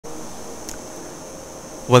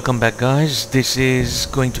Welcome back, guys. This is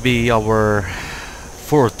going to be our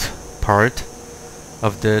fourth part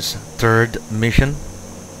of this third mission.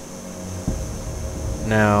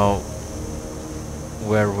 Now,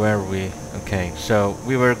 where were we? Okay, so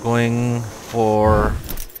we were going for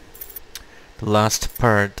the last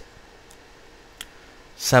part,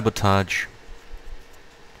 sabotage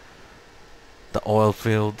the oil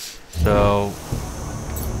fields. So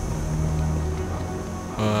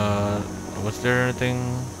was there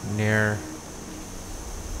anything near?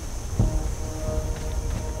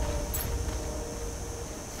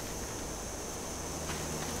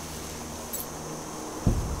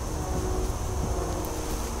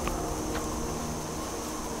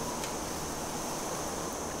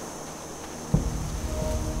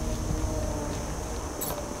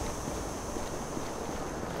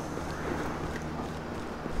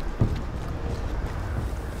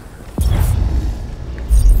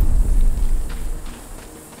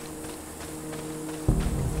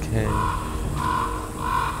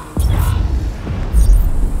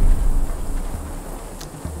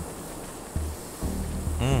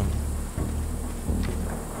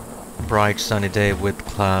 Bright sunny day with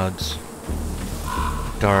clouds,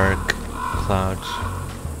 dark clouds.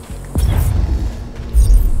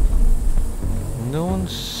 No one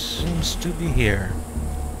seems to be here.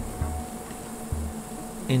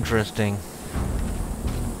 Interesting.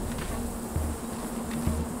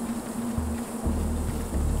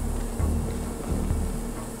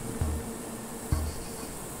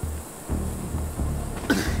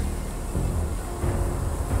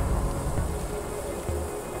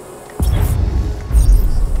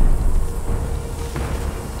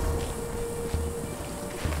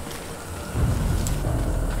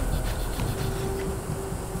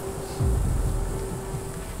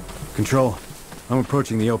 Control, I'm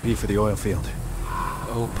approaching the OP for the oil field.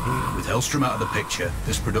 OP? With Hellstrom out of the picture,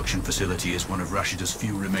 this production facility is one of Rashida's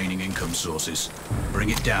few remaining income sources. Bring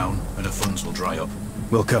it down, and her funds will dry up.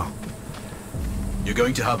 Wilco. You're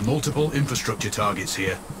going to have multiple infrastructure targets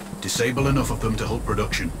here. Disable enough of them to halt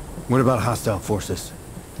production. What about hostile forces?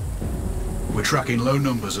 We're tracking low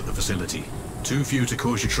numbers at the facility. Too few to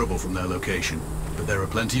cause you trouble from their location. But there are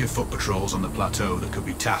plenty of foot patrols on the plateau that could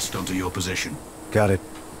be tasked onto your position. Got it.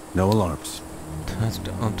 No alarms. Tasked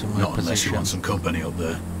onto my Not position. unless you want some company up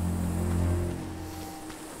there.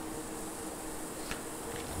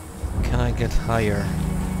 Can I get higher?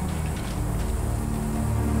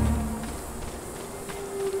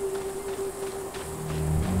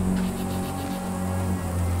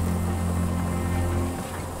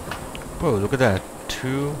 Whoa, look at that.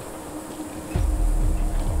 2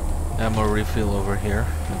 ammo refill over here.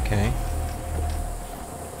 Okay.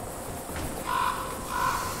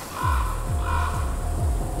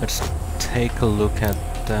 Let's take a look at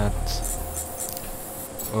that.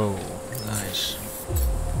 Oh, nice.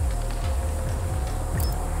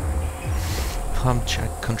 Pump check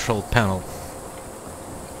control panel.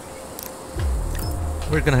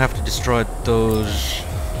 We're gonna have to destroy those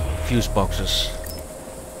fuse boxes.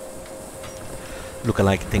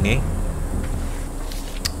 Look-alike thingy.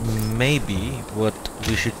 Maybe what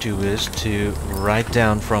we should do is to write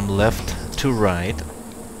down from left to right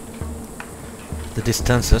the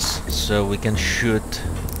distances so we can shoot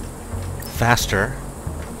faster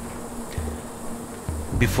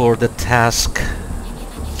before the task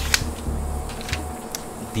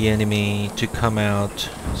the enemy to come out,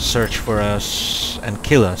 search for us and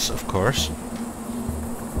kill us, of course.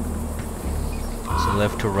 So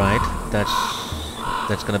left to right,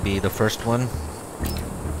 that's gonna be the first one.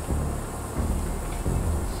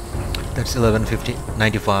 That's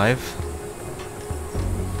 11:95.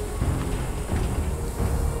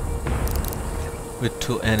 With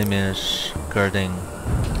 2 enemies guarding.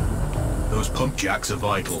 Those pump jacks are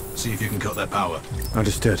vital. See if you can cut their power.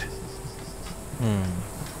 Understood.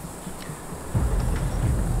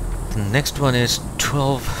 The next one is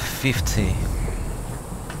 1250.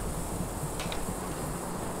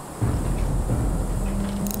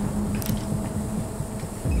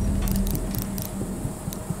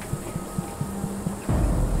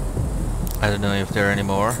 I don't know if there are any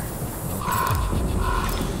more.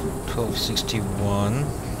 1261.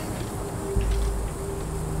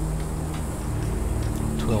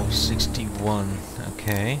 1261.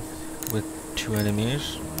 Okay, with 2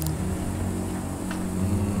 enemies.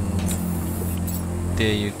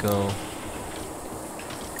 There you go.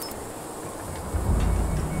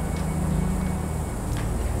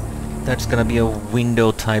 That's gonna be a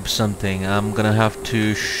window type something. I'm gonna have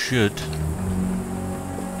to shoot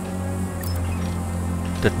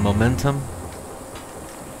that momentum.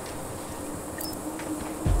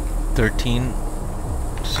 13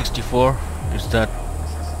 64. Is that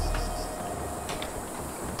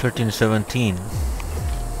 1317?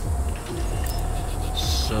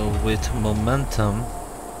 So with momentum,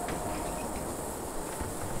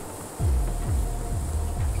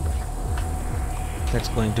 that's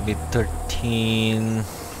going to be 1316.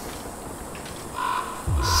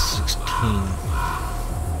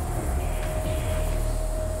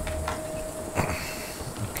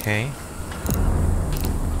 Okay.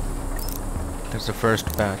 That's the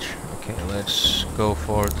first batch. Okay, let's go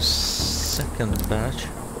for the second batch.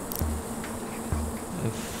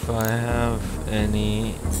 If I have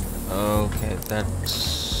any... Okay, that's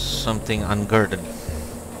something ungirded.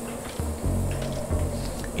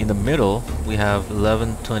 In the middle, we have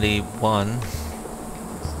 11, 21,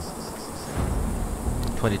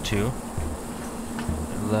 22,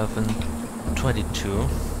 11, 22.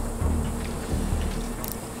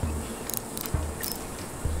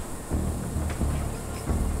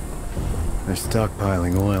 They're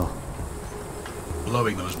stockpiling oil.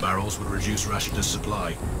 Blowing those barrels would reduce Rashid's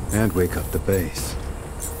supply. And wake up the base.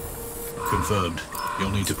 Confirmed. You'll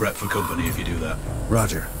need to prep for company if you do that.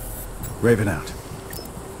 Roger. Raven out.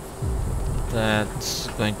 That's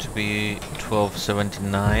going to be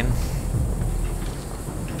 1279.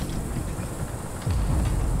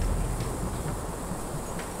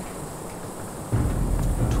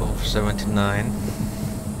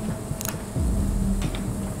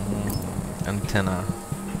 Antenna.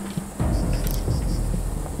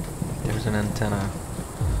 There's an antenna.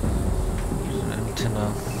 There's an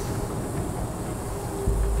antenna.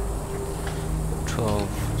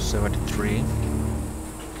 1273.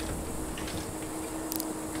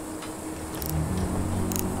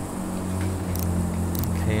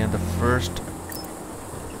 Okay, and the first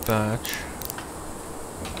batch.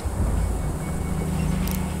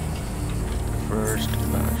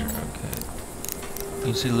 Okay.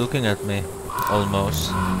 Is he looking at me?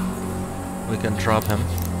 Almost. We can drop him.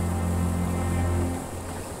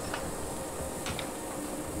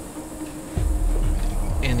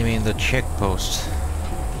 Enemy in the check post.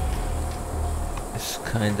 It's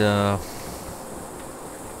kinda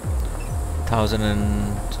 1000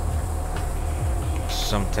 and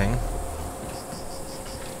something.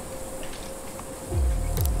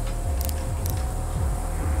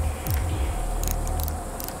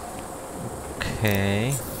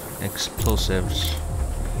 Okay, explosives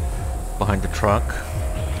behind the truck.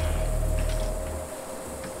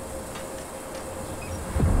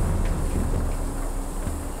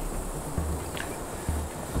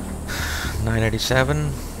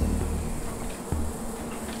 $987.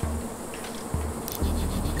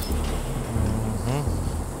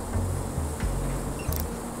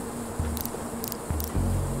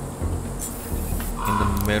 In the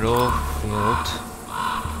middle field.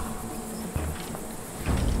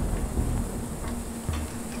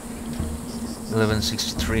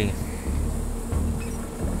 $1163.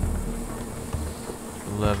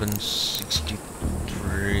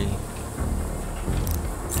 $1163.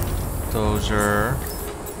 Those are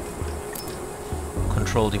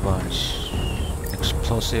control device,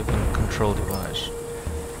 explosive and control device.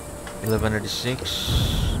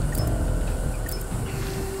 1186.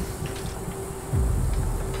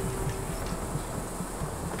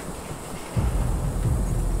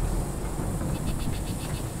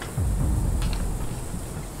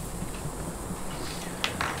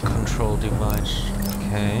 Control device.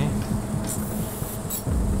 Okay.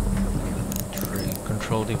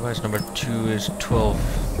 Control device number 2 is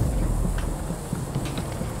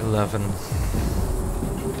 1211.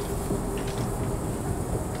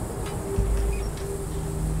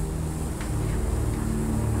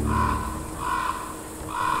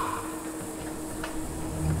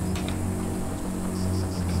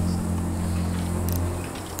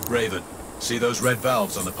 Raven, see those red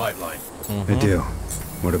valves on the pipeline? I do.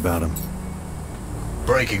 What about them?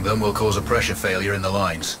 Breaking them will cause a pressure failure in the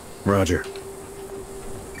lines. Roger.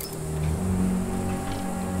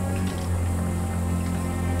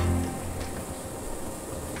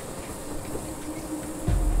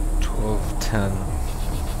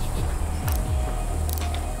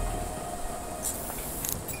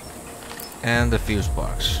 And the fuse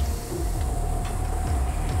box.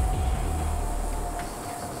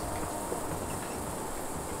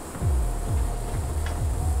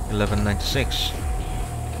 $1196.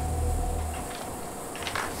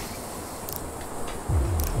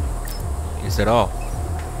 Is that all?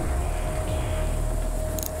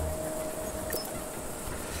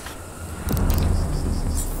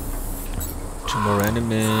 Two more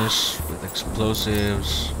enemies with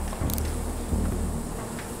explosives.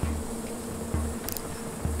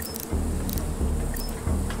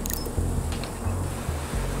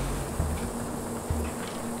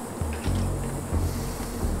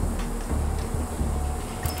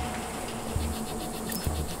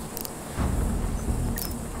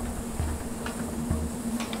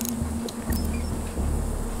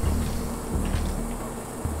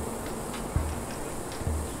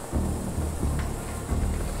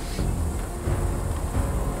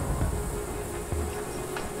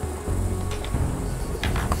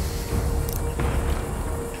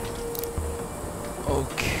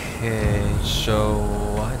 Okay, so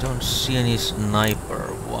I don't see any sniper.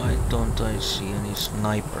 Why don't I see any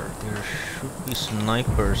sniper? There should be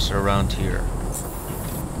snipers around here.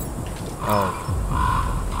 Oh.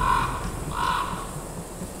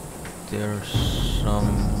 There's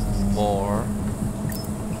some more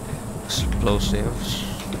explosives.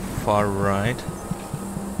 Far right.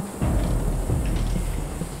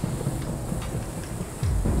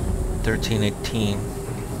 $13.18.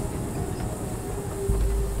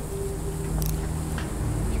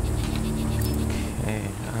 Okay,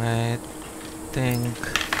 I think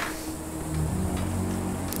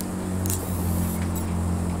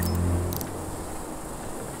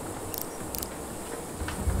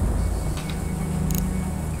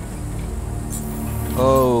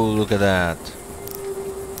oh, look at that.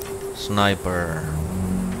 Sniper.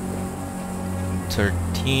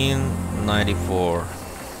 1394.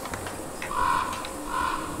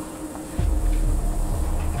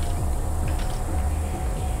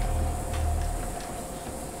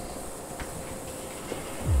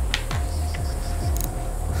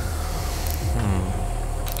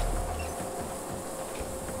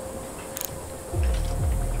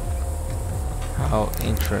 How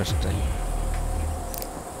interesting.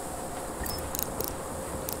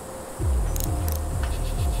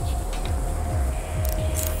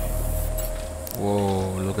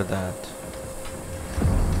 Whoa, look at that.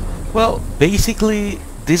 Well, basically,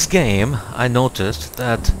 this game, I noticed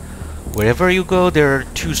that wherever you go, there are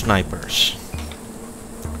two snipers.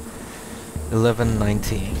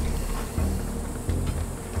 1190.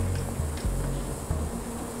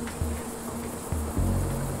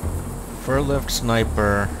 Far left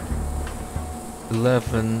sniper,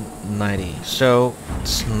 1190. So,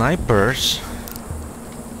 snipers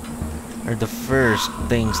are the first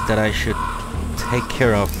things that I should take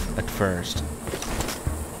care of at first.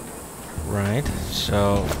 Right,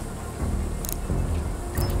 so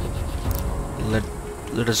let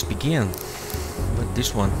us begin with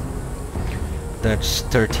this one. That's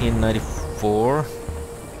 1394.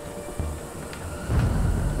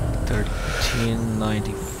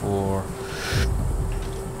 1394.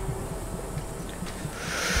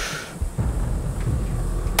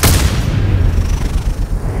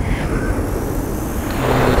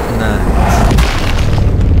 Good night.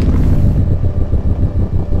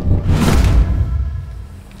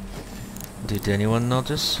 Did anyone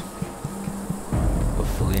notice?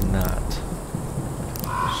 Hopefully not.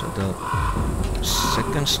 So the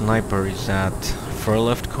second sniper is at far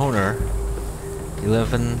left corner,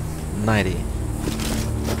 1190.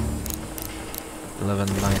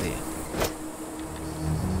 1190.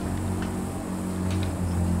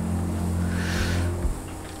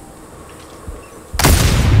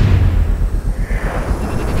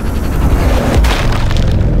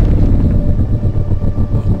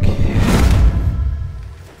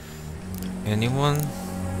 Anyone?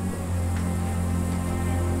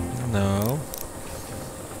 No.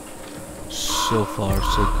 So far,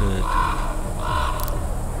 so good.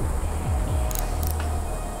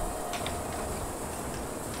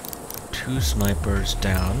 Two snipers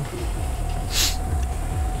down.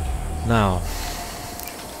 Now,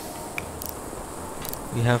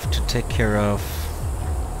 we have to take care of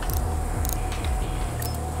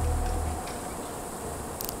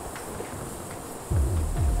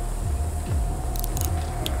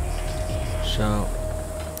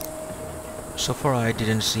so far I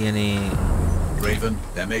didn't see any. Raven,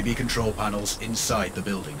 there may be control panels inside the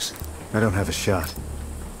buildings. I don't have a shot.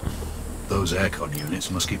 Those aircon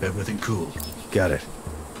units must keep everything cool. Got it.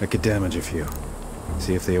 I could damage a few.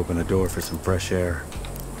 See if they open a door for some fresh air.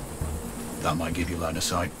 That might give you line of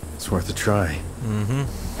sight. It's worth a try. Mm-hmm.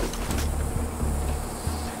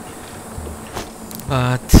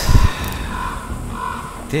 But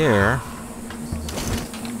there.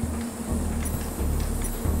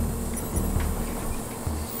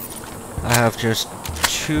 I have just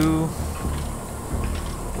two.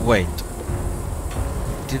 Wait.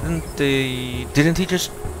 Didn't he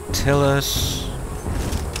just tell us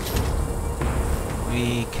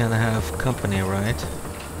we can have company, right?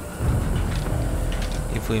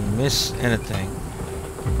 If we miss anything.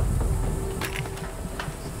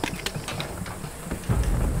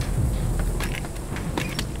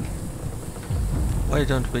 Why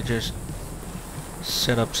don't we just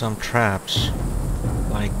set up some traps,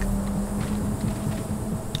 like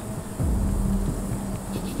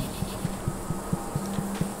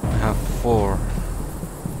four.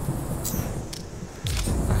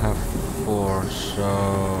 I have four,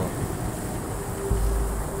 so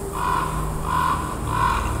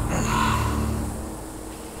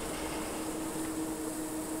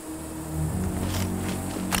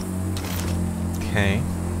Okay.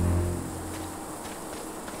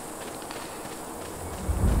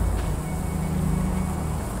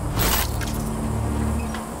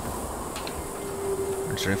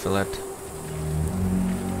 Let's refill it.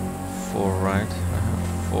 4, right? I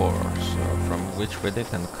have 4. So from which way they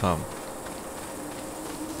can come?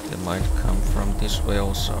 They might come from this way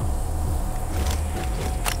also.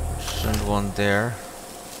 Send one there.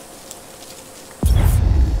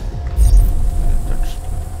 That's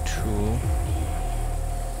 2.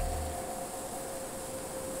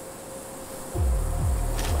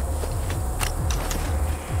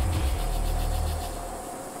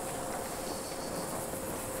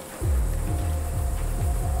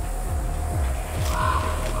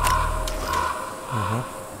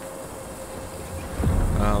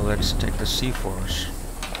 Let's take the C4s.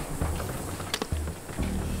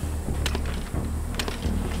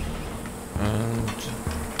 And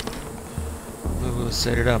we will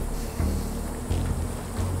set it up.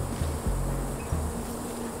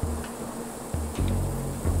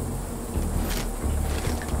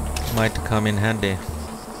 Might come in handy.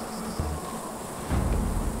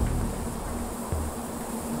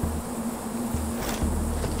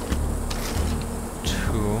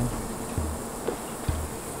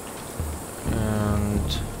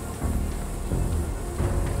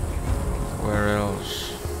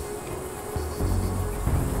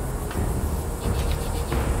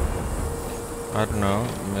 I don't know,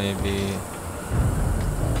 maybe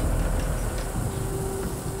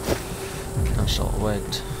cancel,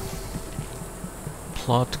 wait.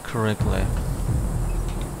 Plot correctly.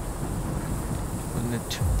 We need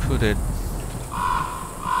to put it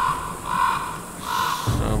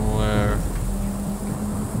somewhere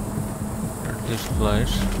at this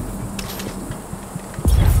place.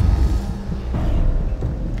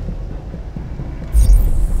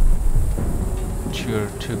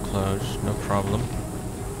 You're too close, no problem.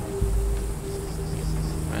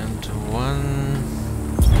 And one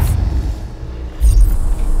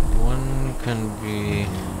can be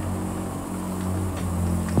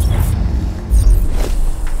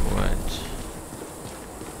what?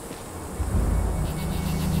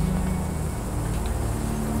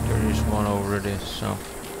 There is one already, so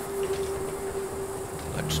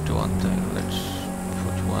let's do one thing. Let's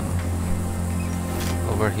put one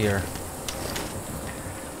over here.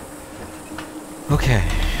 Okay.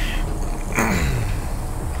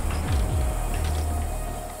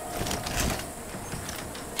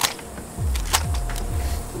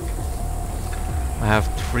 I have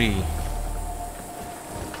 3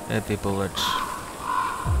 epi bullets.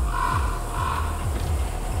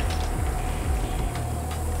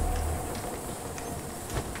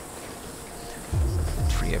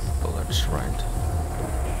 Three epi bullets, right?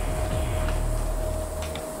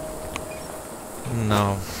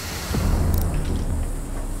 No.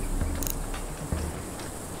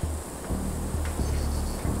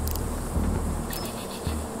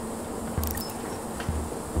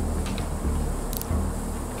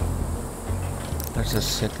 That's the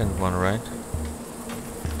second one, right?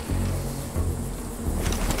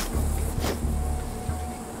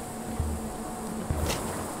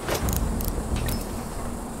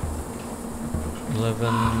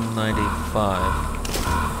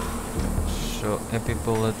 $11.95. So epi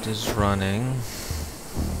bullet is running.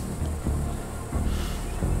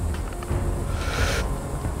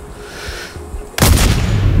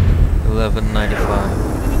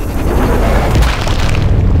 $11.95.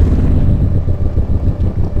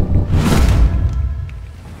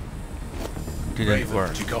 Didn't work.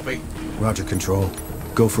 Did you copy? Roger, Control.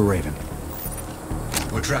 Go for Raven.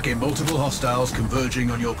 We're tracking multiple hostiles converging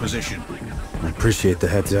on your position. I appreciate the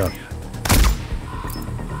heads up.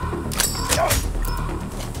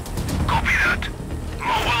 Copy that.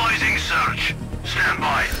 Mobilizing search. Stand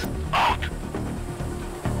by. Out.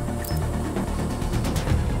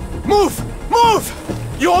 Move! Move!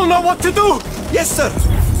 You all know what to do! Yes, sir!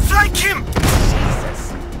 Flank him!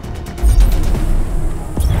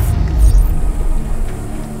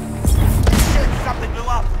 Something blew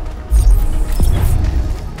up!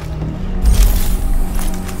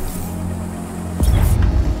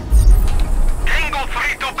 Tango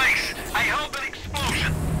 3 to base. I heard an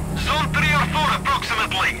explosion. Zone 3 or 4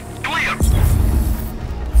 approximately. Clear.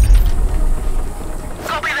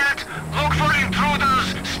 Copy that. Look for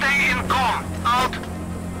intruders. Stay in calm. Out.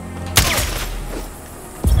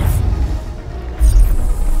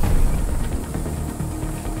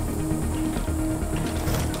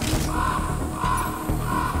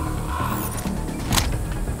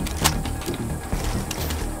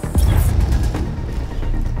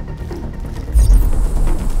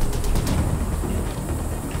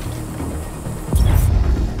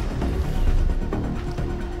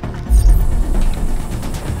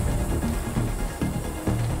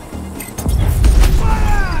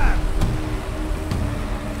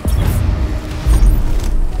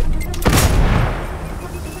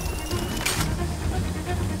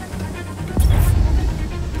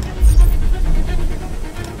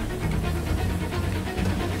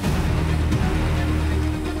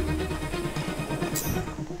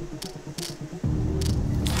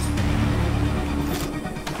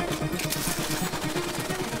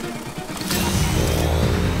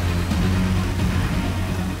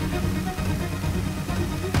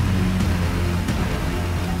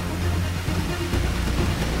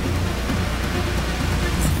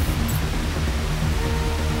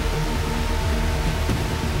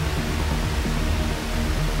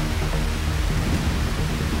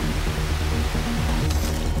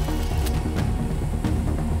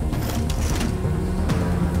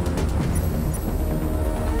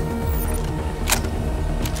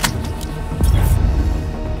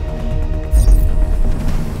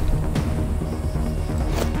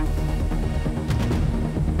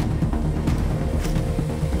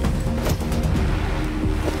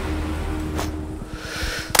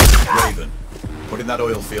 that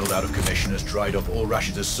oil field out of commission has dried up all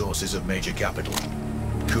Rashidah's sources of major capital.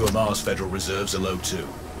 Kuamar's federal reserves are low too.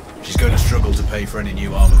 She's going to struggle to pay for any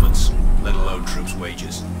new armaments, let alone troops'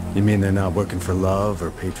 wages. You mean they're not working for love or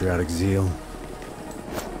patriotic zeal?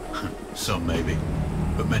 Some maybe,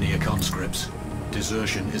 but many are conscripts.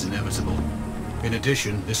 Desertion is inevitable. In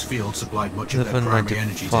addition, this field supplied much of their primary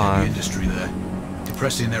energy to heavy industry there.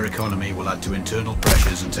 Depressing their economy will add to internal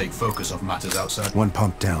pressures and take focus off matters outside. One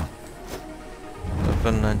pump down.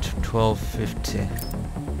 1250.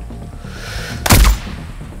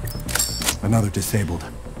 Another disabled.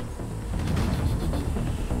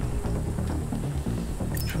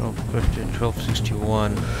 1250,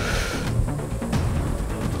 1261.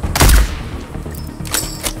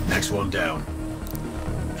 Next one down.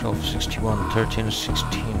 1261,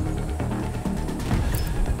 1316.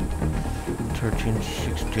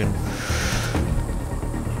 1316.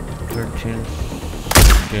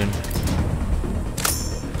 1316.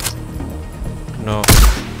 No.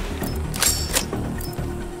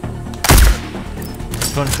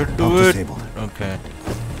 This one should do it. Disabled. Okay.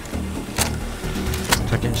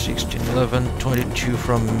 13, 16, 11, 22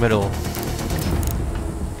 from middle.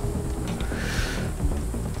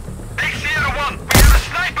 Big Sierra 1, we have a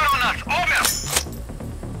sniper on us, over!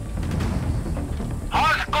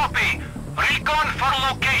 Hard copy. Recon for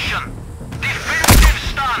location. Defensive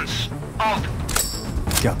stance. Out.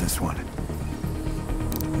 Got this one.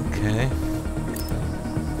 Okay.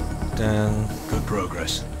 Then Good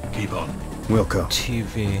progress. Keep on. Wilco.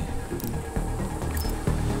 TV.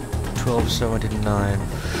 1279.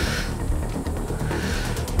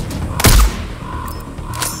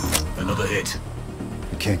 Another hit.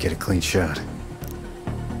 You can't get a clean shot.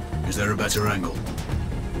 Is there a better angle?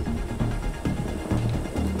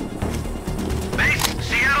 Base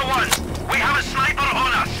Sierra 1, we have a sniper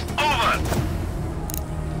on us. Over.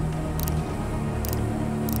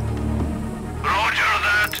 Roger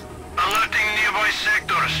that. Alerting nearby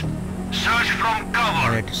sectors. Search from cover.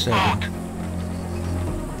 187. Out.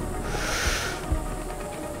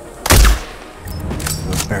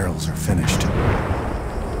 Those barrels are finished.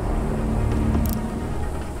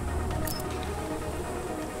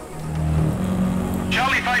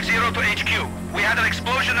 Charlie 50 to HQ. We had an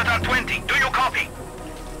explosion at our 20. Do you copy?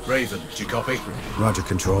 Raven, do you copy? Roger,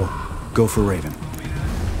 Control. Go for Raven.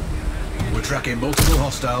 We're tracking multiple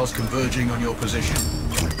hostiles converging on your position.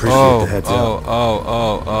 I appreciate the heads up.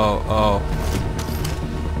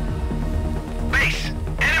 Base,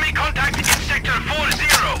 enemy contact in sector 40.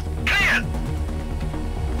 Clear.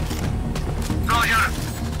 Roger.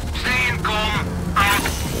 Stay in calm. Out.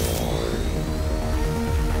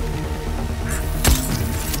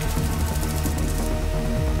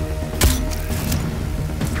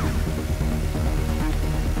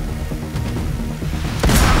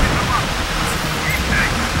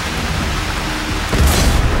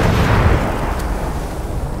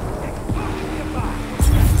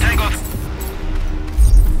 Tango.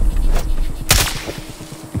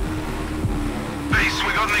 Base,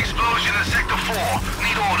 we got an explosion in sector 4.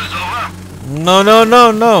 Need orders, over. No, no,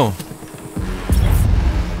 no, no.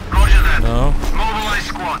 Roger that. No. Mobilize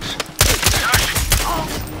squads. Search.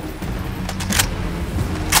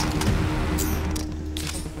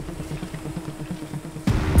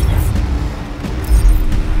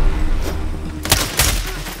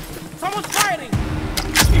 Someone's firing!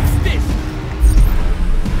 It's this!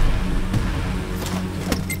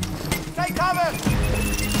 Take cover!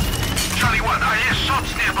 Charlie 1, I hear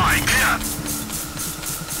shots nearby. Clear.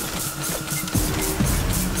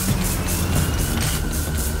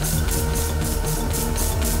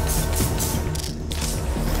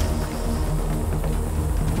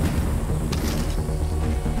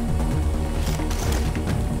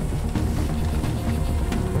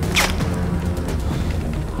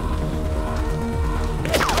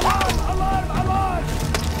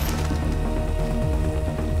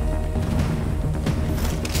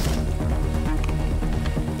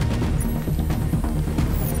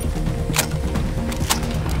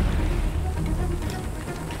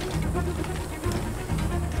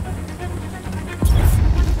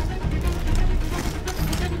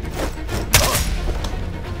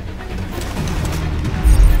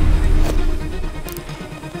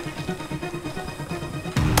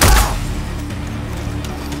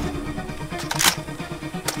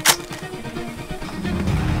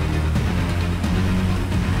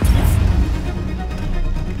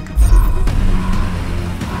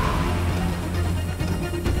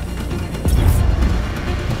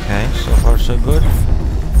 Okay, so far so good.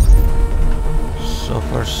 So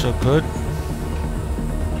far so good.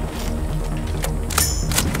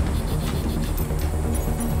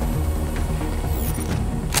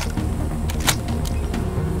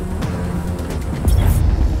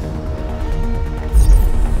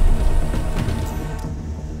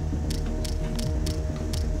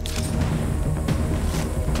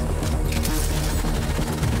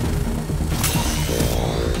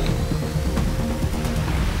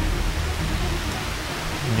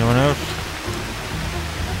 else?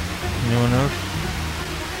 Anyone else?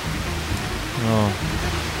 No.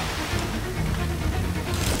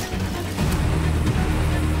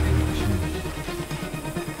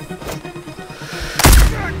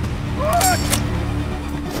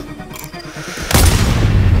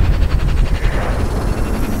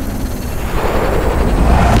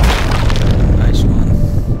 Nice one.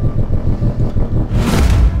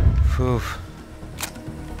 Phew.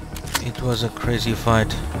 It was a crazy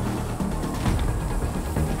fight.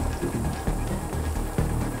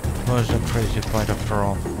 It was a crazy fight after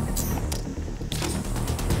all.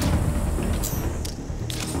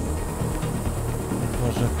 It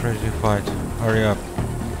was a crazy fight. Hurry up.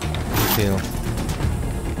 Feel.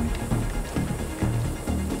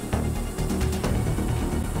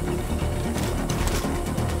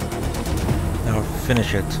 Now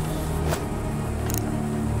finish it.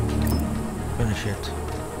 Finish it.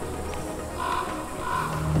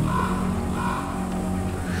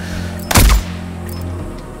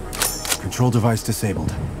 Control device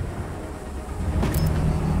disabled.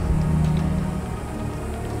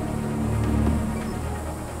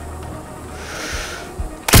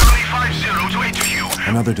 Charlie 5-0 to HQ.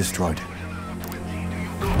 Another destroyed.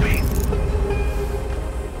 Copy.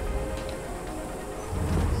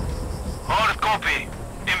 Hard copy.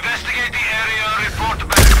 Investigate the area, report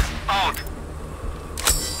back. Out.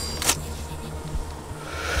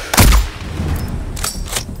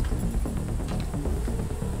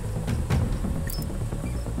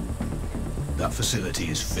 That facility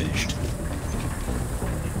is finished.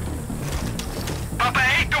 Papa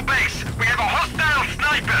 8 to base. We have a hostile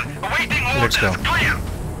sniper awaiting orders. Let's go. Clear.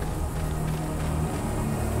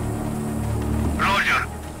 Roger.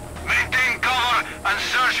 Maintain cover and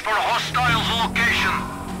search for hostiles location.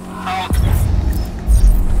 Out.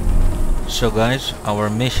 So guys, our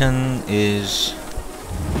mission is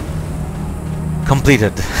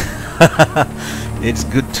completed. It's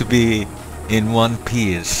good to be in one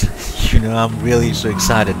piece. You know, I'm really so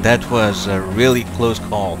excited. That was a really close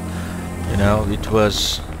call. You know, it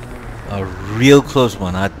was a real close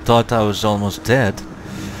one. I thought I was almost dead,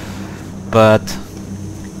 but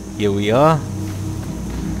here we are,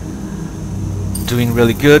 doing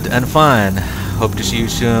really good and fine. Hope to see you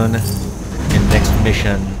soon in next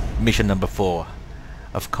mission number 4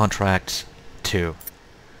 of Contracts 2.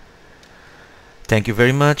 Thank you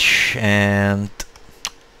very much, and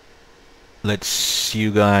let's see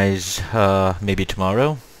you guys maybe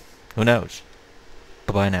tomorrow. Who knows?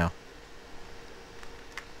 Bye bye now.